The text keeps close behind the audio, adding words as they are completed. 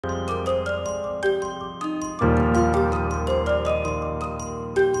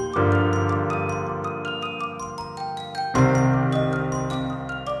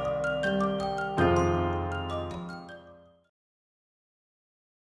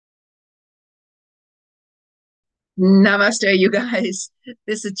Namaste, you guys.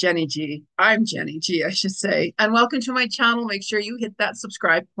 This is Jenny G. I'm Jenny G, I should say. And welcome to my channel. Make sure you hit that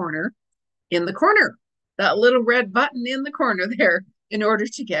subscribe corner in the corner, that little red button in the corner there, in order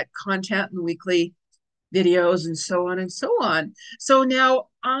to get content and weekly videos and so on and so on. So now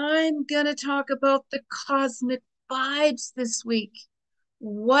I'm going to talk about the cosmic vibes this week.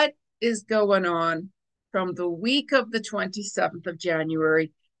 What is going on from the week of the 27th of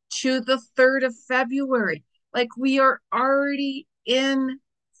January to the 3rd of February? Like we are already in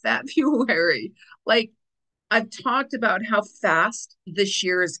February. Like I've talked about how fast this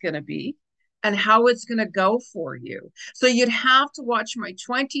year is going to be and how it's going to go for you. So you'd have to watch my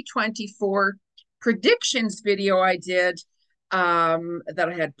 2024 predictions video I did that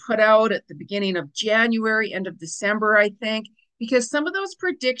I had put out at the beginning of January, end of December, I think, because some of those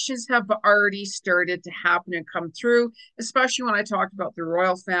predictions have already started to happen and come through, especially when I talked about the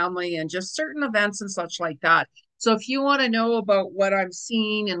royal family and just certain events and such like that. So if you want to know about what I'm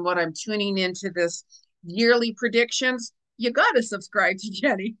seeing and what I'm tuning into this yearly predictions, you got to subscribe to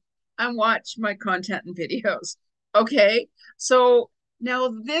Jenny and watch my content and videos. Okay. So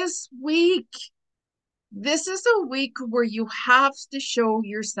now this is a week where you have to show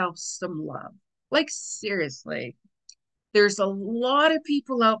yourself some love. Like, seriously, there's a lot of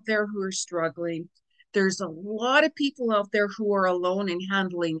people out there who are struggling. There's a lot of people out there who are alone and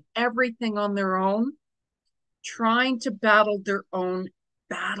handling everything on their own, trying to battle their own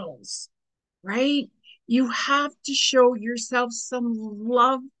battles, right? You have to show yourself some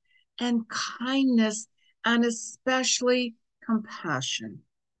love and kindness and especially compassion.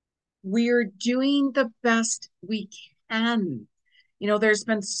 We're doing the best we can. You know, there's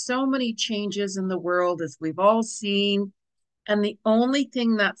been so many changes in the world, as we've all seen, and the only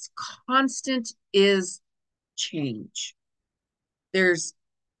thing that's constant is change. There's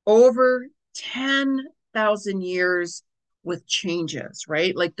over 10,000 years with changes,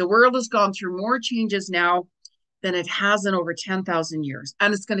 right? Like the world has gone through more changes now than it has in over 10,000 years.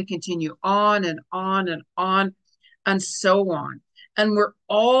 And it's going to continue on and on and on and so on. And we're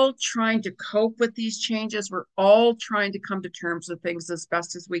all trying to cope with these changes. We're all trying to come to terms with things as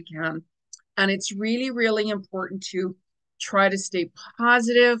best as we can. And it's really, really important to try to stay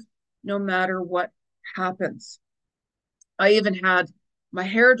positive no matter what happens. I even had my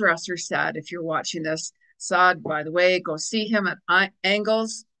hairdresser said, if you're watching this, Saad, by the way, go see him at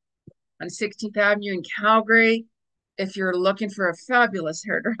Angles on 16th Avenue in Calgary if you're looking for a fabulous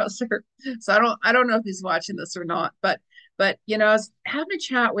hairdresser. So I don't know if he's watching this or not, but you know, I was having a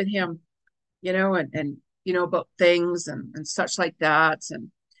chat with him, you know, and you know, about things and such like that.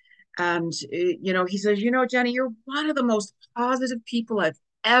 And you know, he says, you know, Jenny, you're one of the most positive people I've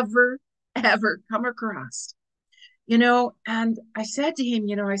ever come across. You know, and I said to him,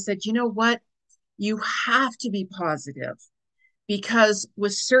 you know, I said, you know what? You have to be positive because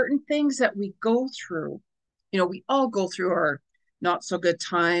with certain things that we go through, you know, we all go through our not so good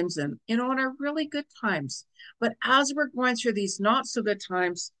times and, you know, and our really good times. But as we're going through these not so good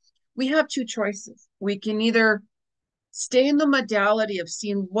times, we have two choices. We can either stay in the modality of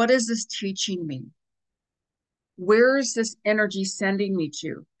seeing what is this teaching me? Where is this energy sending me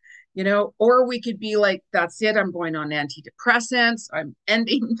to? You know, or we could be like, that's it, I'm going on antidepressants, I'm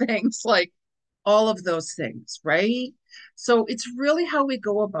ending things, like all of those things, right? So it's really how we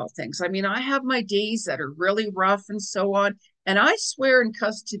go about things. I mean, I have my days that are really rough and so on, and I swear and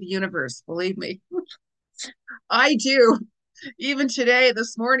cuss to the universe, believe me. I do. Even today,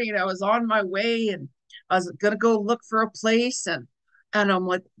 this morning, I was on my way and I was gonna go look for a place, and I'm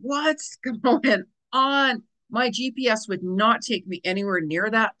like, what's going on? My GPS would not take me anywhere near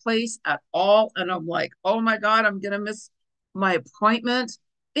that place at all. And I'm like, oh my God, I'm gonna miss my appointment.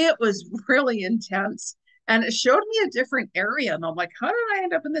 It was really intense. And it showed me a different area. And I'm like, how did I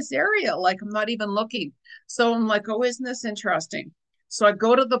end up in this area? Like, I'm not even looking. So I'm like, oh, isn't this interesting? So I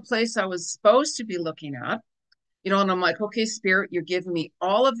go to the place I was supposed to be looking at, you know, and I'm like, okay, spirit, you're giving me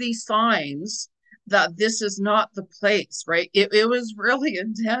all of these signs that this is not the place, right? It was really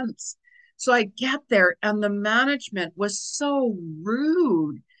intense. So I get there and the management was so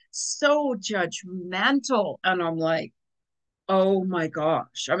rude, so judgmental. And I'm like, oh my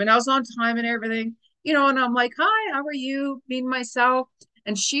gosh. I mean, I was on time and everything, you know, and I'm like, hi, how are you? Being myself.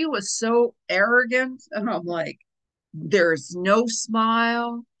 And she was so arrogant. And I'm like, there's no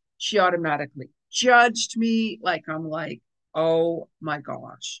smile. She automatically judged me. Like, I'm like, oh my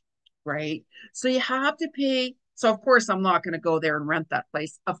gosh. Right. So you have to pay. So, of course, I'm not going to go there and rent that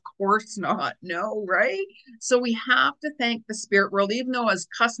place. Of course not. No. Right. So, we have to thank the spirit world, even though I was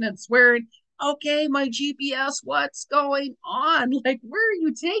cussing and swearing. Okay, my GPS, what's going on? Like, where are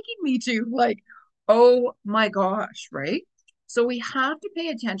you taking me to? Like, Oh my gosh, right? So we have to pay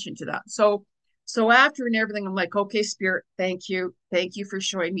attention to that. So after and everything, I'm like, okay, spirit, thank you. Thank you for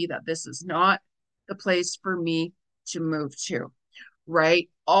showing me that this is not the place for me to move to, right?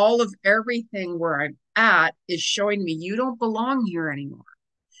 All of everything where I'm at is showing me you don't belong here anymore.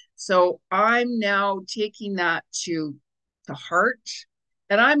 So I'm now taking that to heart,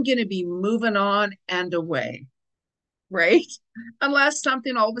 and I'm going to be moving on and away, right? Unless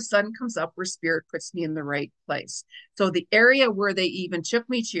something all of a sudden comes up where spirit puts me in the right place. So the area where they even took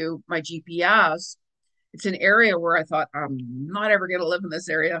me to, my GPS, it's an area where I thought I'm not ever going to live in this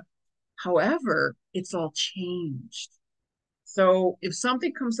area. However, it's all changed. So if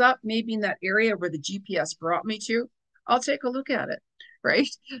something comes up, maybe in that area where the GPS brought me to, I'll take a look at it, right?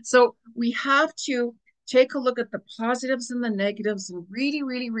 So we have to take a look at the positives and the negatives and really,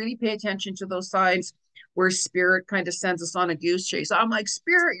 really, really pay attention to those signs where spirit kind of sends us on a goose chase. I'm like,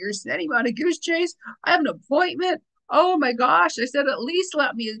 spirit, you're sending me on a goose chase. I have an appointment. Oh my gosh. I said, at least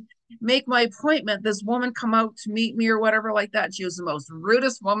let me make my appointment. This woman come out to meet me or whatever like that. She was the most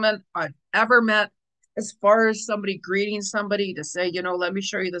rudest woman I've ever met as far as somebody greeting somebody to say, let me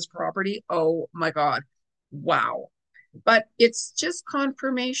show you this property. Oh my God. Wow. But it's just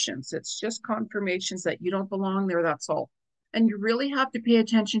confirmations. It's just confirmations that you don't belong there. That's all. And you really have to pay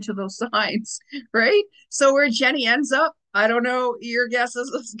attention to those signs, right? So where Jenny ends up, I don't know. Your guess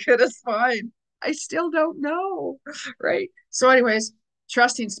is as good as mine. I still don't know, right? So, anyways,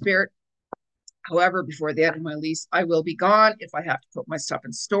 trusting spirit. However, before the end of my lease, I will be gone if I have to put my stuff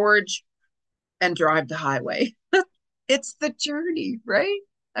in storage and drive the highway. It's the journey, right?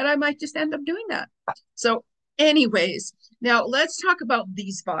 And I might just end up doing that. So, anyways, now let's talk about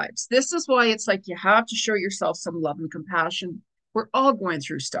these vibes. This is why it's like you have to show yourself some love and compassion. We're all going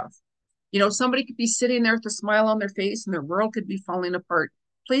through stuff. Somebody could be sitting there with a smile on their face and their world could be falling apart.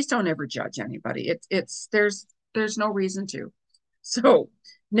 Please don't ever judge anybody. It's there's no reason to. So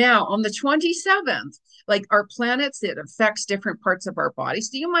now on the 27th, like our planets, it affects different parts of our body.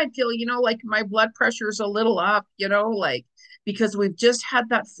 So you might feel, like my blood pressure is a little up, like because we've just had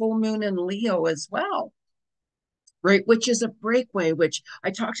that full moon in Leo as well, right? Which is a breakaway, which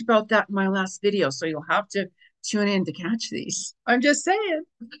I talked about that in my last video. So you'll have to tune in to catch these. I'm just saying.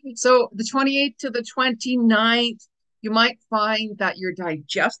 So the 28th to the 29th, you might find that your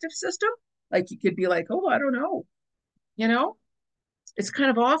digestive system, like you could be like, oh, I don't know, you know, it's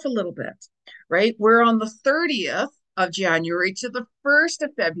kind of off a little bit, right? We're on the 30th of January to the 1st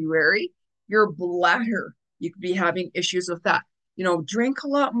of February, your bladder, you could be having issues with that. Drink a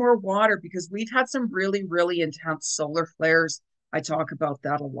lot more water because we've had some really, really intense solar flares. I talk about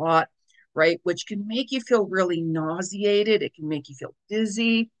that a lot, right? Which can make you feel really nauseated. It can make you feel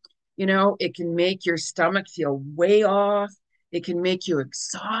dizzy. It can make your stomach feel way off. It can make you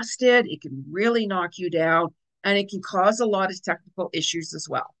exhausted. It can really knock you down and it can cause a lot of technical issues as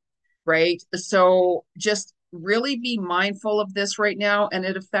well, right? So just really be mindful of this right now, and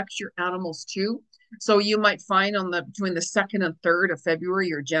it affects your animals too. So you might find between the 2nd and 3rd of February,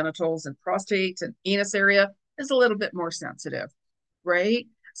 your genitals and prostate and anus area is a little bit more sensitive, right?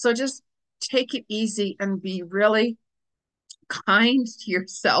 So just take it easy and be really kind to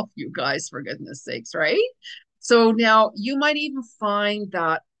yourself, you guys, for goodness sakes, right? So now you might even find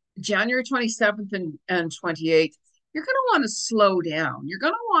that January 27th and 28th, you're going to want to slow down. You're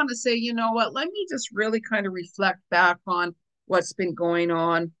going to want to say, you know what, let me just really kind of reflect back on what's been going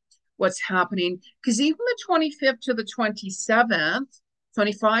on, what's happening. Because even the 25th to the 27th,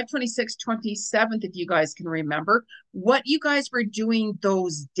 25, 26, 27th, if you guys can remember, what you guys were doing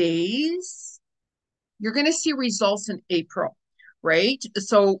those days, you're going to see results in April, right?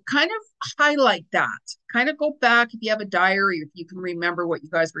 So kind of highlight that. Kind of go back if you have a diary, if you can remember what you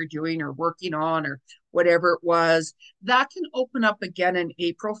guys were doing or working on or whatever it was. That can open up again in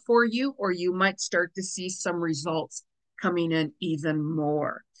April for you, or you might start to see some results coming in even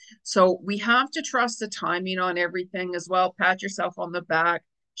more. So we have to trust the timing on everything as well. Pat yourself on the back,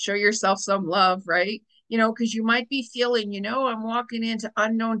 show yourself some love, right? Because you might be feeling, I'm walking into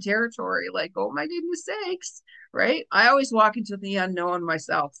unknown territory, like, oh my goodness sakes, right? I always walk into the unknown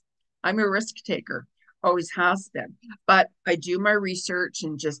myself. I'm a risk taker, always has been, but I do my research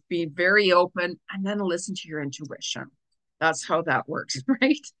and just be very open and then listen to your intuition. That's how that works,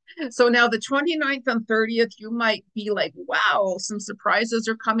 right? So now the 29th and 30th, you might be like, wow, some surprises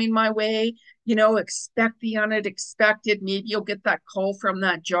are coming my way. Expect the unexpected. Maybe you'll get that call from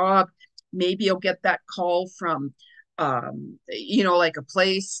that job. Maybe you'll get that call from, like a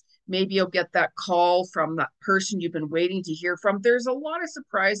place. Maybe you'll get that call from that person you've been waiting to hear from. There's a lot of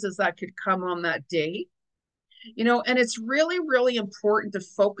surprises that could come on that day. And it's really, really important to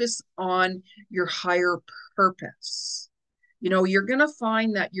focus on your higher purpose. You're going to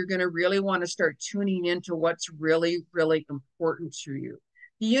find that you're going to really want to start tuning into what's really, really important to you.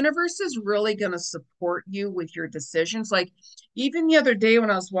 The universe is really going to support you with your decisions. Like even the other day when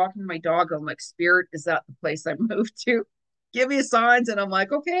I was walking my dog, I'm like, Spirit is that the place I moved to? Give me signs. And I'm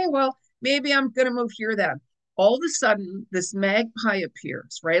like, okay, well, maybe I'm going to move here then. All of a sudden, this magpie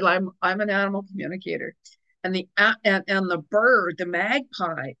appears, right? I'm an animal communicator. And the bird, the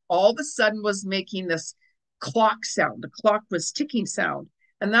magpie, all of a sudden was making this clock sound. The clock was ticking sound,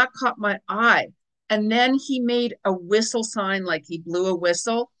 and that caught my eye. And then he made a whistle sign, like he blew a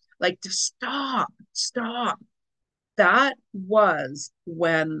whistle, like to stop, stop. That was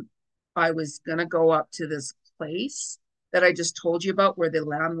when I was going to go up to this place that I just told you about, where the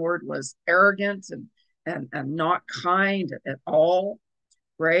landlord was arrogant and not kind at all,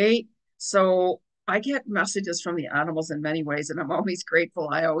 right? So I get messages from the animals in many ways, and I'm always grateful.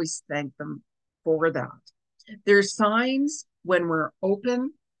 I always thank them for that. There's signs when we're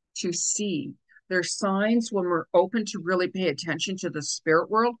open to see. There's signs when we're open to really pay attention to the spirit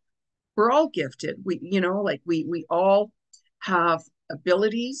world. We're all gifted. We all have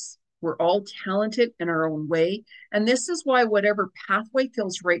abilities. We're all talented in our own way. And this is why whatever pathway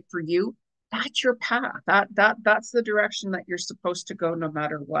feels right for you, that's your path. That's the direction that you're supposed to go no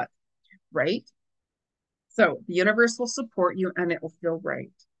matter what, right? So the universe will support you and it will feel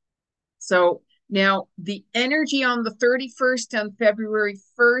right. So now the energy on the 31st and February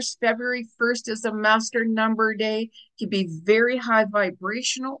 1st. February 1st is a master number day. It can be very high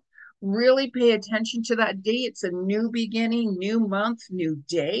vibrational. Really pay attention to that day. It's a new beginning, new month, new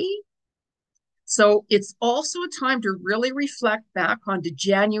day. So it's also a time to really reflect back onto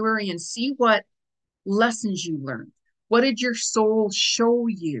January and see what lessons you learned. What did your soul show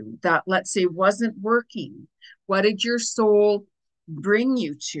you that, let's say, wasn't working? What did your soul bring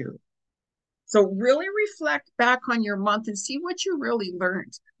you to? So really reflect back on your month and see what you really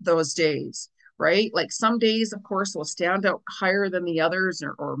learned those days, right? Like some days, of course, will stand out higher than the others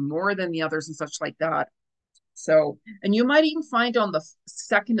or more than the others and such like that. So, and you might even find on the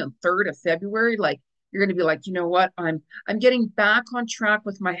 2nd and 3rd of February, like you're going to be like, you know what? I'm getting back on track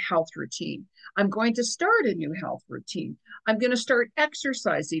with my health routine. I'm going to start a new health routine. I'm going to start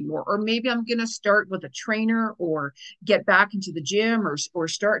exercising more, or maybe I'm going to start with a trainer or get back into the gym or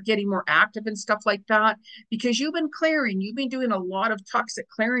start getting more active and stuff like that. Because you've been clearing, you've been doing a lot of toxic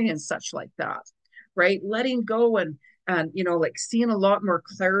clearing and such like that, right? Letting go and like seeing a lot more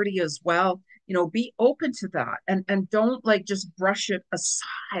clarity as well. Be open to that and don't like just brush it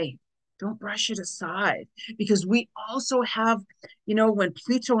aside. Don't brush it aside, because we also have, when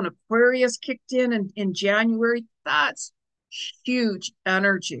Pluto and Aquarius kicked in January, that's huge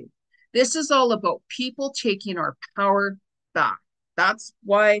energy. This is all about people taking our power back. That's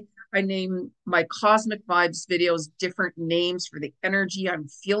why I name my Cosmic Vibes videos different names for the energy I'm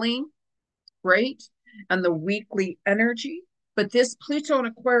feeling, right? And the weekly energy. But this Pluto and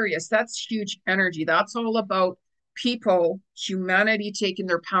Aquarius, that's huge energy. That's all about people, humanity taking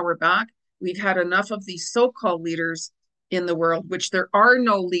their power back. We've had enough of these so-called leaders in the world, which there are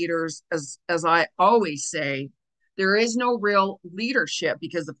no leaders, as I always say. There is no real leadership,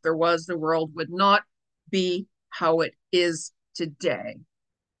 because if there was, the world would not be how it is today.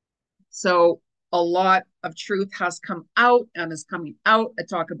 So a lot of truth has come out and is coming out. I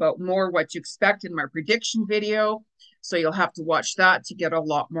talk about more what to expect in my prediction video. So you'll have to watch that to get a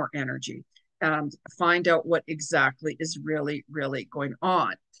lot more energy and find out what exactly is really, really going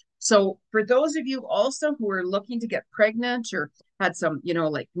on. So for those of you also who are looking to get pregnant or had some,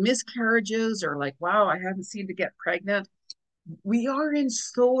 like miscarriages or like, wow, I haven't seemed to get pregnant. We are in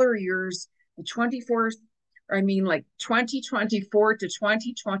solar years, the 24th, like 2024 to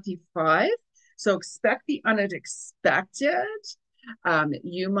 2025. So expect the unexpected.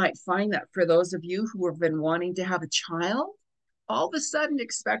 You might find that for those of you who have been wanting to have a child, all of a sudden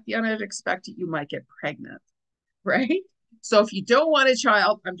expect the unexpected, you might get pregnant, right? So if you don't want a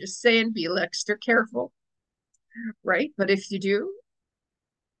child, I'm just saying be extra careful, right? But if you do,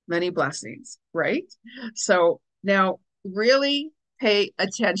 many blessings, right? So now really pay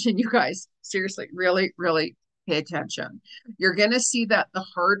attention, you guys. Seriously, really, really pay attention. You're going to see that the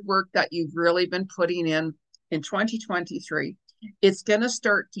hard work that you've really been putting in 2023, it's going to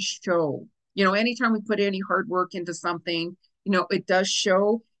start to show. Anytime we put any hard work into something, it does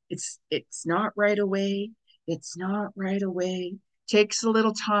show. It's not right away. It's not right away. Takes a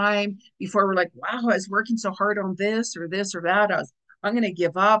little time before we're like, wow, I was working so hard on this or that. I'm going to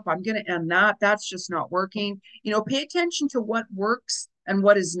give up. I'm going to end that. That's just not working. Pay attention to what works and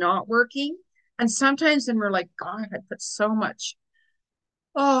what is not working, And sometimes then we're like, God, I put so much,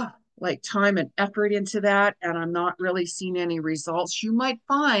 oh, like time and effort into that, and I'm not really seeing any results. You might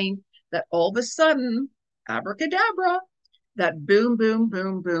find that all of a sudden, abracadabra, that boom, boom,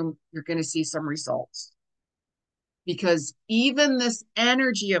 boom, boom, you're going to see some results. Because even this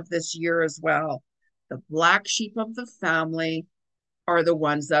energy of this year as well, the black sheep of the family are the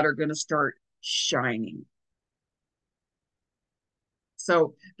ones that are going to start shining.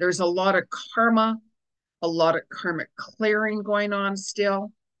 So there's a lot of karma, a lot of karmic clearing going on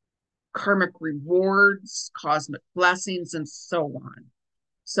still, karmic rewards, cosmic blessings, and so on.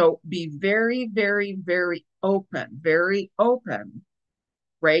 So be very, very, very open,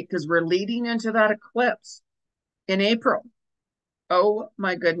 right? Because we're leading into that eclipse in April. Oh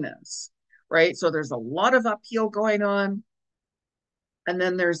my goodness, right? So there's a lot of upheaval going on, and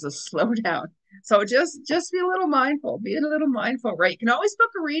then there's a slowdown. So just be a little mindful, right? You can always book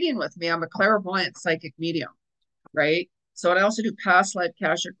a reading with me. I'm a clairvoyant psychic medium, right? So I also do past life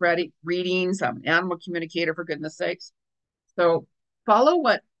Akashic readings. I'm an animal communicator, for goodness sakes. So follow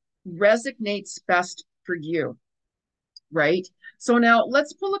what resonates best for you, right? So now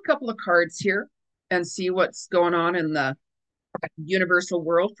let's pull a couple of cards here and see what's going on in the universal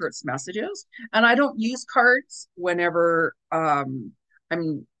world for its messages. And I don't use cards whenever I'm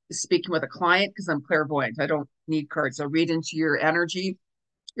speaking with a client because I'm clairvoyant. I don't need cards. I'll read into your energy,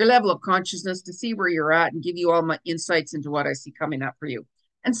 your level of consciousness to see where you're at and give you all my insights into what I see coming up for you.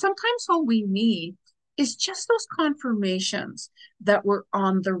 And sometimes all we need is just those confirmations that we're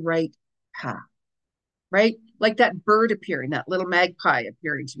on the right path, right? Like that bird appearing, that little magpie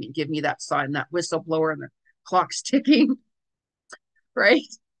appearing to me, give me that sign, that whistleblower and the clock's ticking, right?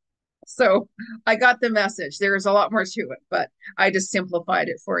 So I got the message. There's a lot more to it, but I just simplified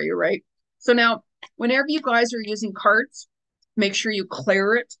it for you, right? So now, whenever you guys are using cards, make sure you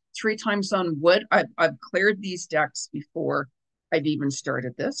clear it 3 times on wood. I've cleared these decks before I've even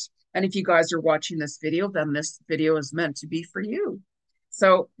started this. And if you guys are watching this video, then this video is meant to be for you.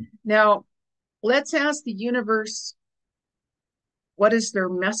 So now let's ask the universe, what is their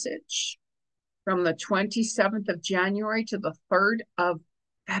message from the 27th of January to the 3rd of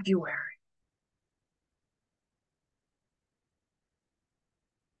February?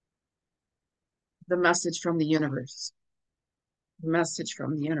 The message from the universe. The message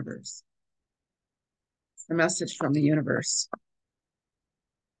from the universe. The message from the universe.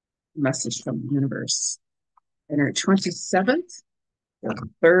 The message from the universe. And our 27th, the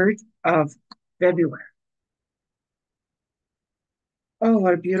 3rd of February. Oh,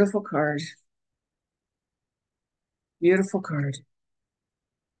 what a beautiful card. Beautiful card.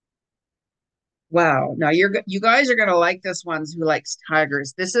 Wow. Now you guys are gonna like this ones who likes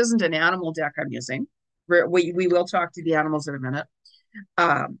tigers. This isn't an animal deck I'm using. We will talk to the animals in a minute.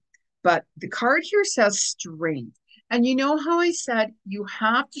 Um, but the card here says strength. And you know how I said you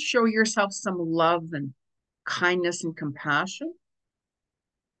have to show yourself some love and kindness and compassion?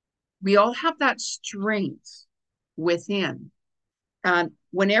 We all have that strength within. And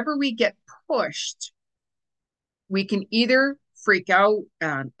whenever we get pushed, we can either freak out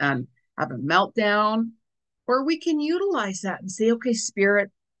and have a meltdown, or we can utilize that and say, okay, spirit,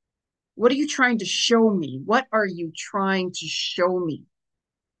 what are you trying to show me? What are you trying to show me?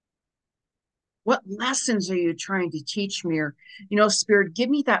 What lessons are you trying to teach me? Or, spirit, give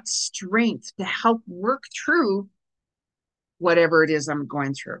me that strength to help work through whatever it is I'm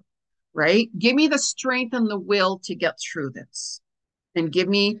going through, right? Give me the strength and the will to get through this and give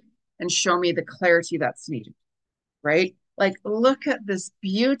me and show me the clarity that's needed, right? Like, look at this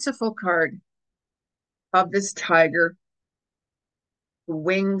beautiful card of this tiger, the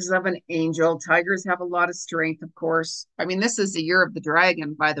wings of an angel. Tigers have a lot of strength, of course. I mean, this is the year of the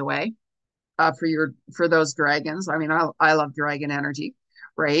dragon, by the way. For those dragons. I mean, I love dragon energy,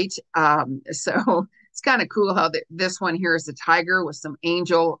 right? So it's kind of cool how this one here is a tiger with some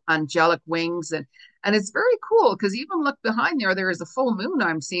angelic wings, and it's very cool because even look behind there is a full moon.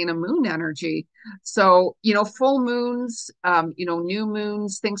 I'm seeing a moon energy. So full moons, new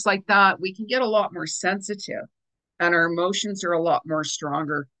moons, things like that. We can get a lot more sensitive, and our emotions are a lot more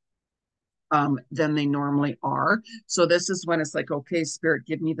stronger than they normally are. So this is when it's like, okay, spirit,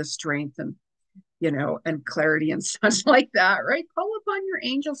 give me the strength and clarity and such like that, right? Call upon your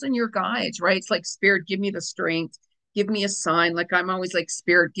angels and your guides, right? It's like, spirit, give me the strength, give me a sign. Like I'm always like,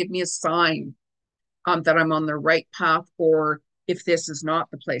 spirit, give me a sign that I'm on the right path, or if this is not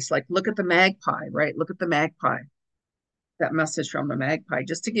the place. Like, look at the magpie, right? Look at the magpie. That message from the magpie.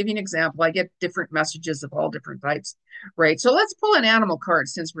 Just to give you an example, I get different messages of all different types, right? So let's pull an animal card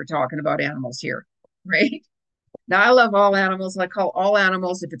since we're talking about animals here, right? Now, I love all animals. I call all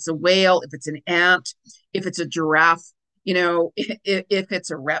animals, if it's a whale, if it's an ant, if it's a giraffe, if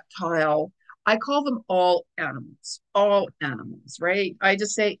it's a reptile, I call them all animals, right? I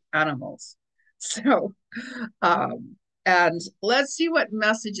just say animals. So, um, and let's see what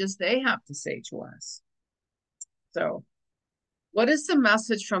messages they have to say to us. So, what is the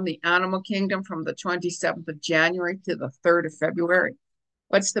message from the animal kingdom from the 27th of January to the 3rd of February?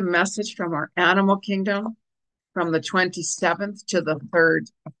 What's the message from our animal kingdom from the 27th to the 3rd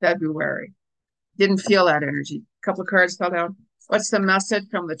of February? Didn't feel that energy. A couple of cards fell down. What's the message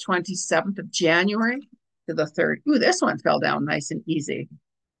from the 27th of January to the 3rd? Ooh, this one fell down nice and easy.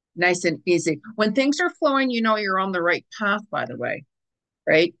 Nice and easy. When things are flowing, you know you're on the right path, by the way,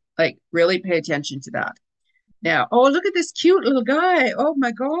 right? Like, really pay attention to that. Now, oh, look at this cute little guy. Oh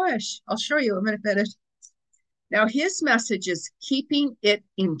my gosh. I'll show you a minute. Now, his message is keeping it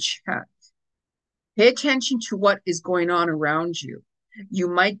in check. Pay attention to what is going on around you. You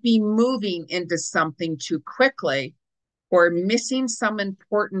might be moving into something too quickly or missing some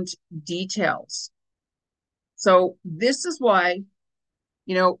important details. So this is why,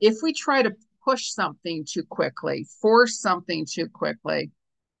 if we try to push something too quickly, force something too quickly,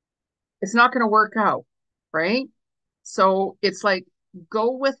 it's not going to work out, right? So it's like,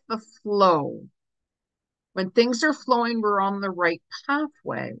 go with the flow. When things are flowing, we're on the right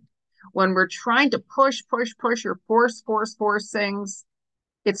pathway. When we're trying to push, or force things,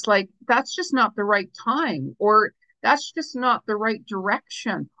 it's like, that's just not the right time, or that's just not the right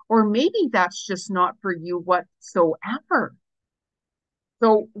direction, or maybe that's just not for you whatsoever.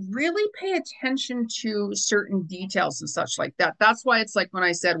 So really pay attention to certain details and such like that. That's why it's like when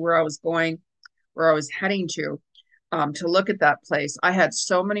I said where I was going, where I was heading to look at that place, I had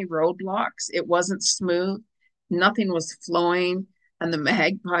so many roadblocks. It wasn't smooth. Nothing was flowing. And the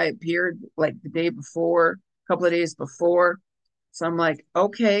magpie appeared like the day before, a couple of days before. So I'm like,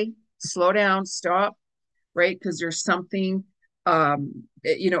 okay, slow down, stop, right? Because there's something,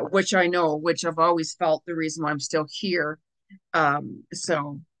 which I know, which I've always felt the reason why I'm still here.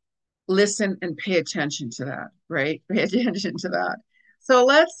 So listen and pay attention to that, right? Pay attention to that. So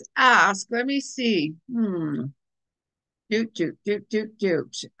let's ask, let me see. Doot.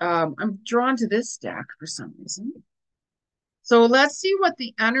 I'm drawn to this deck for some reason. So let's see what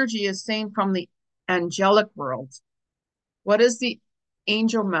the energy is saying from the angelic world. What is the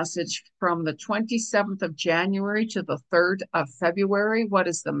angel message from the 27th of January to the 3rd of February? What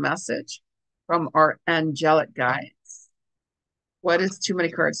is the message from our angelic guides? What is, too many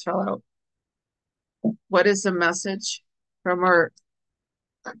cards fell out. What is the message from our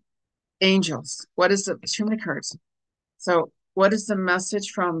angels? What is the, too many cards. So what is the message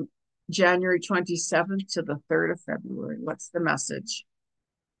from January 27th to the 3rd of February? What's the message?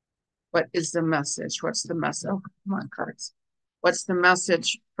 What is the message? What's the message? Oh, come on, cards. What's the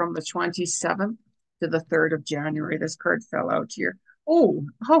message from the 27th to the 3rd of January? This card fell out here. Oh,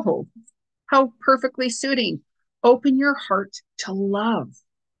 how perfectly suiting. Open your heart to love.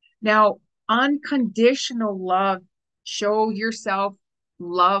 Now, unconditional love, show yourself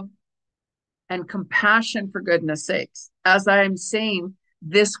love and compassion, for goodness sakes. As I'm saying,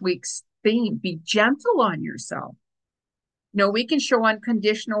 this week's theme, be gentle on yourself. We can show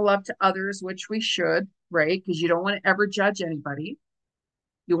unconditional love to others, which we should, right? Because you don't want to ever judge anybody.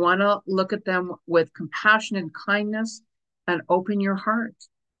 You want to look at them with compassion and kindness and open your heart.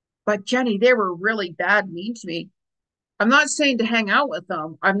 But Jenny, they were really bad, mean to me. I'm not saying to hang out with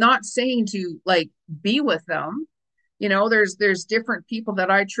them. I'm not saying to like be with them. There's different people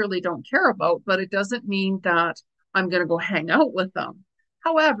that I truly don't care about, but it doesn't mean that I'm going to go hang out with them.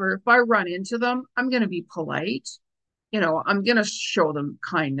 However, if I run into them, I'm going to be polite. I'm going to show them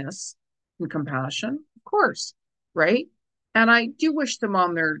kindness and compassion, of course, right? And I do wish them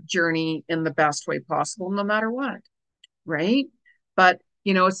on their journey in the best way possible, no matter what, right? But,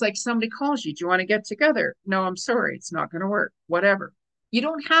 it's like somebody calls you, do you want to get together? No, I'm sorry, it's not going to work, whatever. You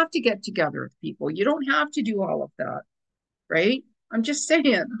don't have to get together with people. You don't have to do all of that, right? I'm just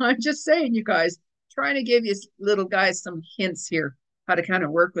saying, you guys, trying to give you little guys some hints here, how to kind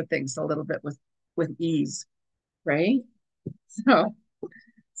of work with things a little bit with ease, right?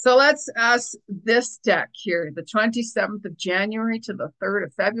 So let's ask this deck here, the 27th of January to the 3rd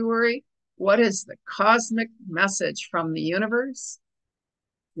of February. What is the cosmic message from the universe?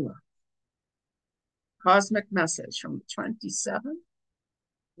 Cosmic message from the 27th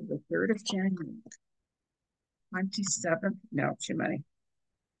to the 3rd of January. 27th, no, too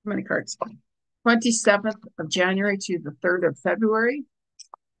many cards. 27th of January to the 3rd of February.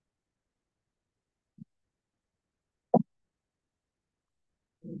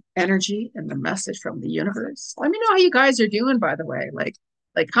 energy and the message from the universe. Let me know how you guys are doing, by the way. Like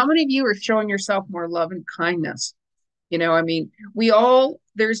how many of you are showing yourself more love and kindness? You know, I mean,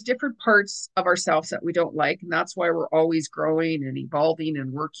 there's different parts of ourselves that we don't like, and that's why we're always growing and evolving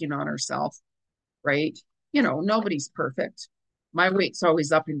and working on ourselves, right? You know, nobody's perfect. My weight's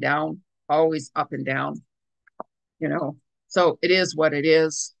always up and down, always up and down, you know. So it is what it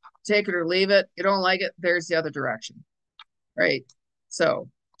is. Take it or leave it. You don't like it, there's the other direction, right? So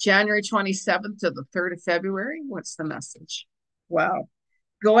January 27th to the 3rd of February, what's the message? Wow.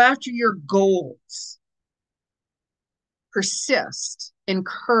 Go after your goals. Persist,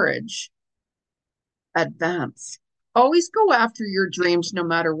 encourage, advance. Always go after your dreams no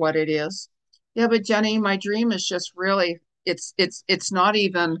matter what it is. Yeah, but Jenny, my dream is just really it's not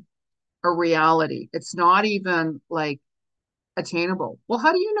even a reality. It's not even like attainable. Well,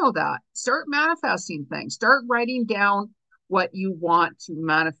 how do you know that? Start manifesting things. Start writing down what you want to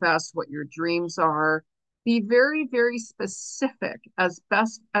manifest, what your dreams are. Be very, very specific as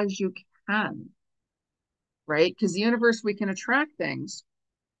best as you can, right? Because the universe, we can attract things,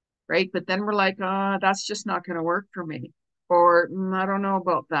 right? But then we're like, that's just not going to work for me. Or I don't know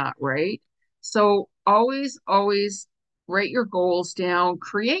about that, right? So always, always write your goals down,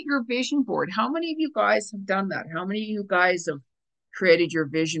 create your vision board. How many of you guys have done that? How many of you guys have created your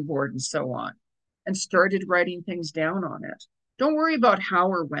vision board and so on and started writing things down on it? Don't worry about how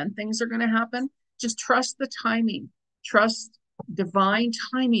or when things are going to happen. Just trust the timing, trust divine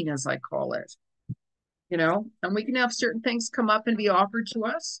timing, as I call it, you know, and we can have certain things come up and be offered to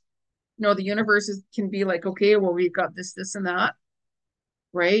us. You know, the universe can be like, okay, well, we've got this and that,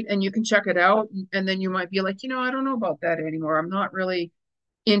 right? And you can check it out. And then you might be like, you know, I don't know about that anymore. I'm not really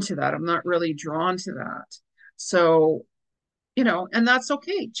into that. I'm not really drawn to that. So, you know, and that's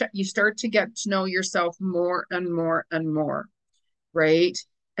okay. You start to get to know yourself more and more and more, right?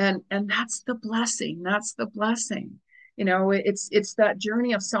 And that's the blessing. That's the blessing. You know, it's that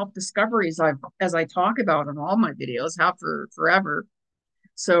journey of self-discovery as I talk about in all my videos, have for forever.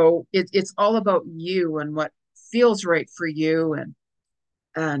 So it's all about you and what feels right for you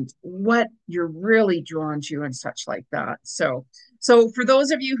and what you're really drawn to and such like that. So for those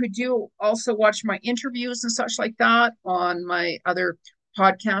of you who do also watch my interviews and such like that on my other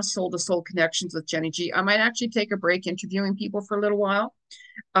podcast, Soul to Soul Connections with Jenny G, I might actually take a break interviewing people for a little while,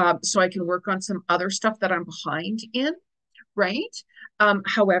 so I can work on some other stuff that I'm behind in, right?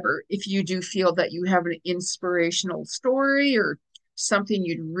 However, if you do feel that you have an inspirational story or something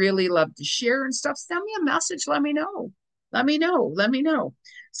you'd really love to share and stuff, send me a message. Let me know. Let me know. Let me know.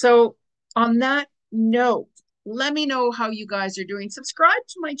 So, on that note, let me know how you guys are doing. Subscribe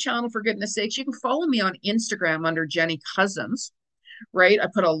to my channel, for goodness sakes. You can follow me on Instagram under Jenny Cousins, right? I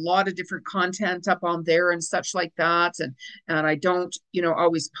put a lot of different content up on there and such like that. And I don't, you know,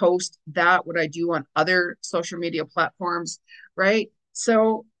 always post that, what I do on other social media platforms, right?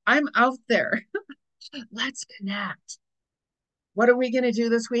 So I'm out there. Let's connect. What are we going to do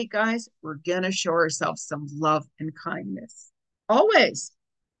this week, guys? We're going to show ourselves some love and kindness. Always,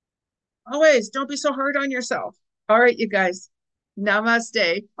 always. Don't be so hard on yourself. All right, you guys.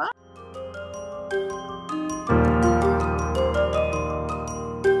 Namaste. Bye.